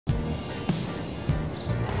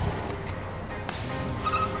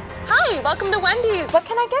Hi, welcome to Wendy's. What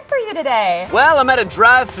can I get for you today? Well, I'm at a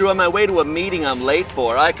drive-thru on my way to a meeting I'm late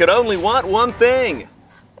for. I could only want one thing.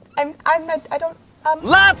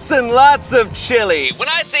 Lots and lots of chili. When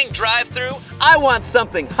I think drive-thru, I want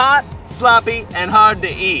something hot, sloppy, and hard to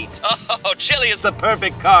eat. Oh, chili is the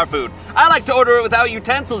perfect car food. I like to order it without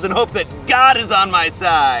utensils and hope that God is on my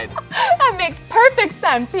side. That makes perfect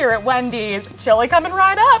sense here at Wendy's. Chili coming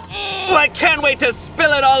right up. Oh, I can't wait to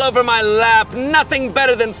spill it all over my lap. Nothing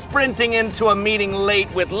better than sprinting into a meeting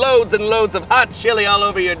late with loads and loads of hot chili all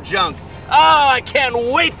over your junk. Oh, I can't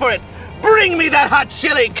wait for it. Bring me that hot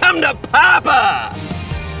chili! Come to Papa!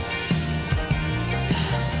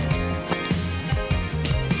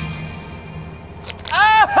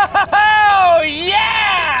 Oh,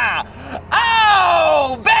 yeah!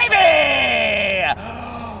 Oh, baby!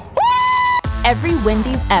 Woo! Every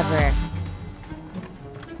Wendy's ever.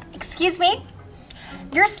 Excuse me?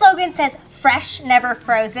 Your slogan says fresh, never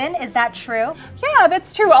frozen. Is that true? Yeah,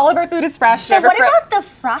 that's true. All of our food is fresh. Then what about the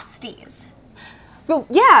Frosties? Well,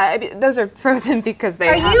 yeah, I mean, those are frozen because they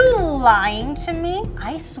Are you lying to me?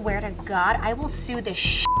 I swear to God, I will sue the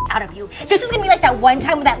shit out of you. This is gonna be like that one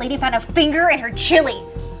time when that lady found a finger in her chili,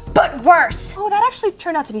 but worse. Oh, that actually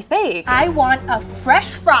turned out to be fake. I want a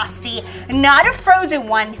fresh Frosty, not a frozen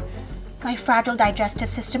one. My fragile digestive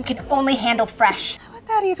system can only handle fresh. How would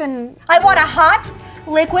that even... I want a hot,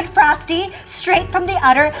 liquid Frosty, straight from the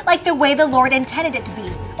udder, like the way the Lord intended it to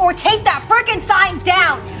be. Or take that frickin' sign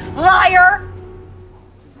down, liar!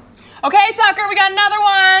 Okay, Tucker, we got another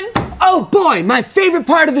one. Oh boy, my favorite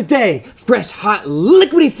part of the day. Fresh, hot,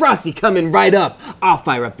 liquidy Frosty coming right up. I'll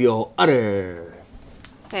fire up the old udder.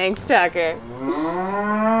 Thanks, Tucker.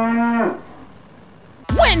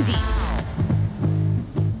 Wendy's.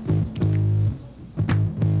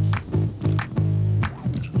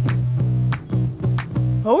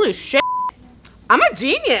 Holy shit. I'm a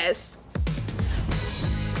genius.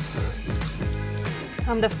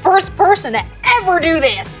 I'm the first person to ever do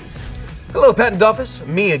this. Hello, Patent Office.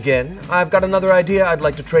 Me again. I've got another idea I'd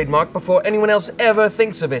like to trademark before anyone else ever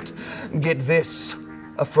thinks of it. Get this.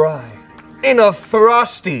 A fry. In a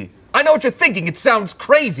Frosty. I know what you're thinking. It sounds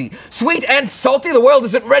crazy. Sweet and salty, the world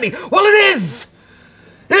isn't ready. Well, it is!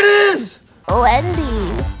 It is!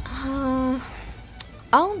 Wendy's.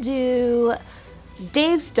 I'll do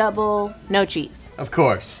Dave's double, no cheese. Of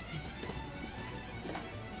course.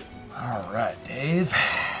 All right, Dave.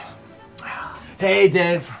 Hey,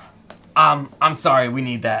 Dave. I'm sorry, we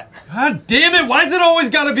need that. God damn it, why's it always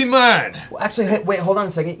gotta be mine? Well, actually, hey, wait, hold on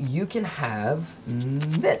a second. You can have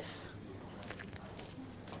this.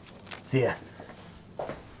 See ya.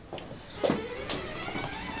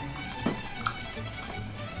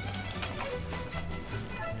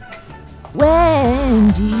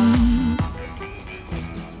 Wendy's.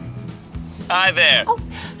 Hi there. Oh,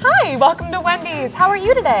 hi, welcome to Wendy's. How are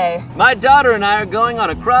you today? My daughter and I are going on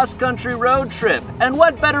a cross-country road trip. And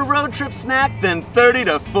what better road trip snack than 30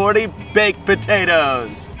 to 40 baked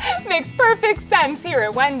potatoes? Makes perfect sense here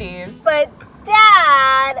at Wendy's. But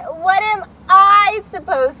Dad, what am I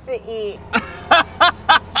supposed to eat?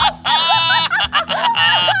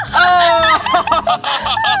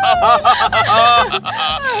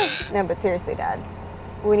 No, but seriously, Dad,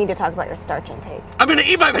 we need to talk about your starch intake. I'm gonna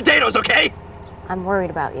eat my potatoes, okay? I'm worried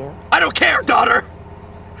about you. I don't care, daughter.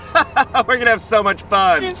 We're gonna have so much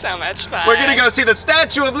fun. It's so much fun. We're gonna go see the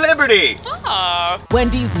Statue of Liberty. Oh.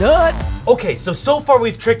 Wendy's nuts. Okay, so far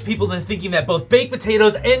we've tricked people into thinking that both baked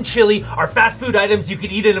potatoes and chili are fast food items you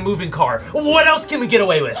can eat in a moving car. What else can we get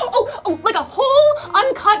away with? Oh, like a whole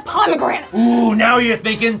uncut pomegranate. Ooh, now you're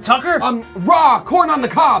thinking, Tucker? Raw corn on the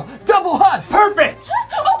cob, double husk. Perfect!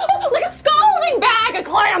 Oh, like a scalding bag of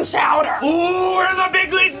clam chowder. Ooh, we're in the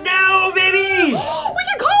big leagues now, baby! We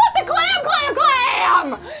can call it the clam.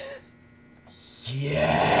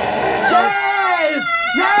 Yes!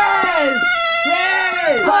 Yes!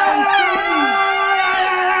 Yes!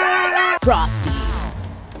 Frosty.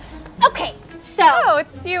 Okay, so Oh,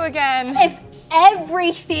 it's you again. if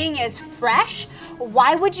everything is fresh,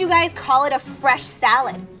 why would you guys call it a fresh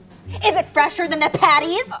salad? Is it fresher than the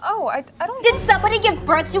patties? Oh, I don't... Did somebody give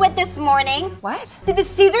birth to it this morning? What? Did the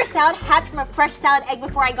Caesar salad hatch from a fresh salad egg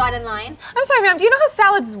before I got in line? I'm sorry, ma'am, do you know how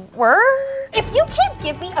salads work? If you can't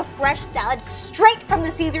give me a fresh salad straight from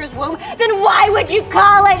the Caesar's womb, then why would you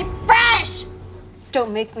call it fresh?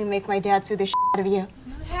 Don't make me make my dad sue the shit out of you.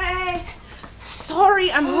 Hey,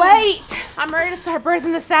 sorry, I'm late. I'm ready to start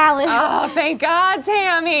birthing the salad. Oh, thank God,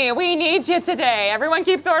 Tammy. We need you today. Everyone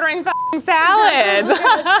keeps ordering f***ing salads.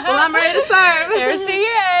 Well, I'm ready to serve. There she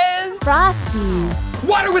is. Frosties.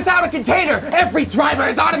 Water without a container. Every driver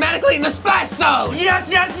is automatically in the splash zone.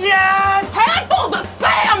 Yes, yes, yes! Handfuls of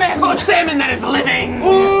sand! salmon! Oh, salmon that is living!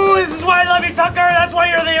 Ooh, this is why I love you, Tucker. That's why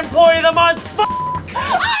you're the employee of the month.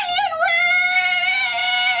 Onion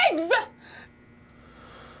rings!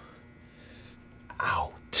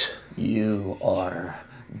 Out. You are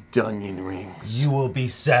Dunion rings. You will be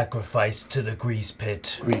sacrificed to the grease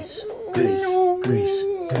pit. Grease, grease, grease,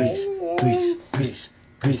 grease, grease, grease,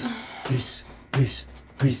 grease, grease, grease,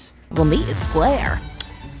 grease. The meat is square.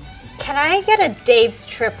 Can I get a Dave's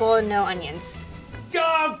triple and no onions?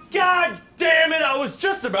 Oh, God damn it! I was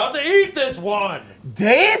just about to eat this one.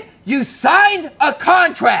 Dave, you signed a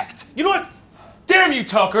contract! You know what? Damn you,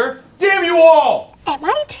 Tucker! Damn you all! Am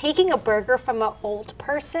I taking a burger from an old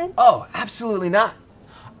person? Oh, absolutely not.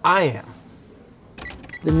 I am.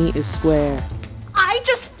 The meat is square. I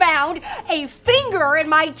just found a finger in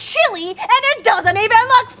my chili and it doesn't even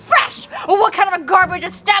look fresh! What kind of a garbage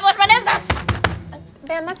establishment is this?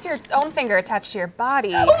 Man, that's your own finger attached to your body.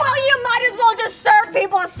 Well, you might as well just serve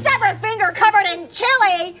people a severed finger covered in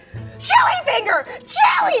chili! Chili finger!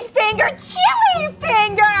 Chili finger! Chili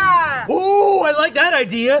finger! Ooh, I like that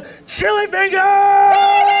idea. Chili finger!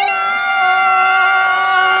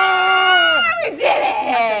 We did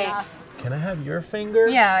it! That's enough. Can I have your finger?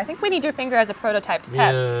 Yeah, I think we need your finger as a prototype to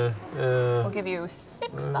test. Yeah. We'll give you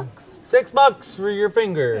 $6. $6 for your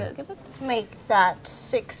finger. Yeah, give it. Make that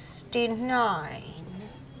 69.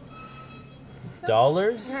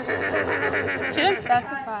 Dollars? She didn't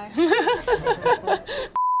specify. You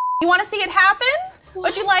want to see it happen?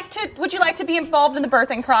 Would you like to be involved in the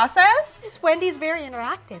birthing process? This Wendy's very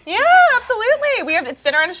interactive. Yeah, absolutely. It's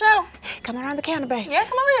dinner and a show. Come around the counter, babe. Yeah,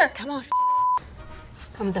 come over here. Come on.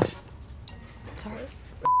 Sorry.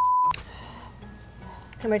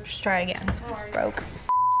 I'm gonna just try again. It's broke.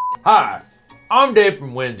 Hi, I'm Dave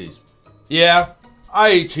from Wendy's. Yeah,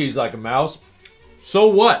 I eat cheese like a mouse. So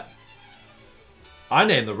what? I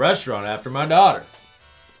named the restaurant after my daughter.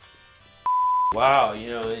 Wow,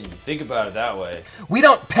 you think about it that way. We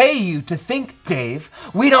don't pay you to think, Dave.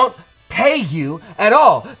 We don't pay you at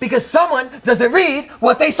all because someone doesn't read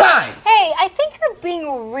what they sign. Hey, I think you're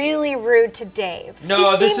being really rude to Dave.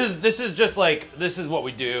 No, this is just like, this is what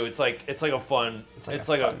we do. It's like a fun, it's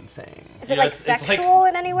like a fun thing. Is it like sexual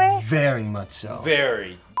in any way? Very much so.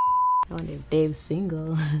 Very. I wonder if Dave's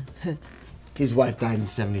single. His wife died in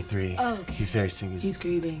 '73. Oh, okay. He's very single. He's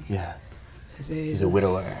grieving. Yeah. Is He's a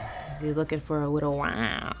widower. Is he looking for a widow?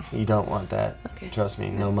 Wow. You don't want that. Okay. Trust me.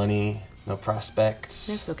 No money, no prospects.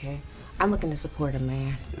 That's okay. I'm looking to support a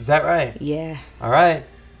man. Is that right? Yeah. All right.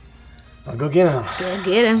 I'll go get him. Go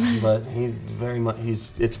get him. But he's very much.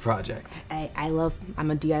 It's a project. I'm a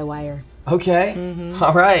DIYer. Okay. Mm-hmm.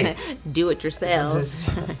 All right. Do it yourself.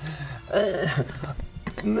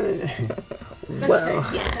 Well.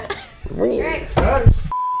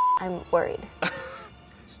 I'm worried.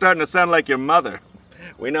 Starting to sound like your mother.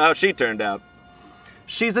 We know how she turned out.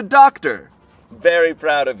 She's a doctor. Very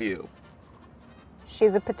proud of you.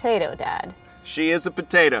 She's a potato, Dad. She is a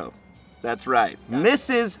potato. That's right.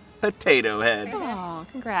 Mrs. Potato Head. Oh,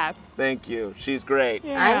 congrats. Thank you. She's great.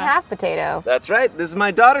 Yeah. I'm half potato. That's right. This is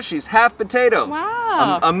my daughter. She's half potato.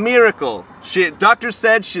 Wow. A miracle. Doctor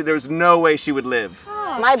said there's no way she would live.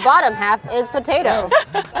 My bottom half is potato.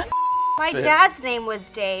 My dad's name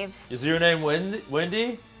was Dave. Is your name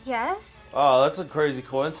Wendy? Yes? Oh, that's a crazy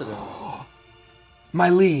coincidence. My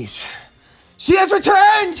liege, she has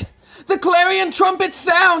returned! The clarion trumpets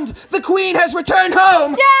sound! The queen has returned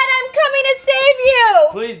home! Dad, I'm coming to save you!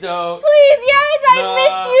 Please don't. Please, yes, I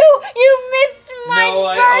missed you! You missed my No,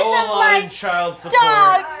 I birth owe a of lot my in child support.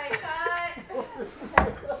 dogs!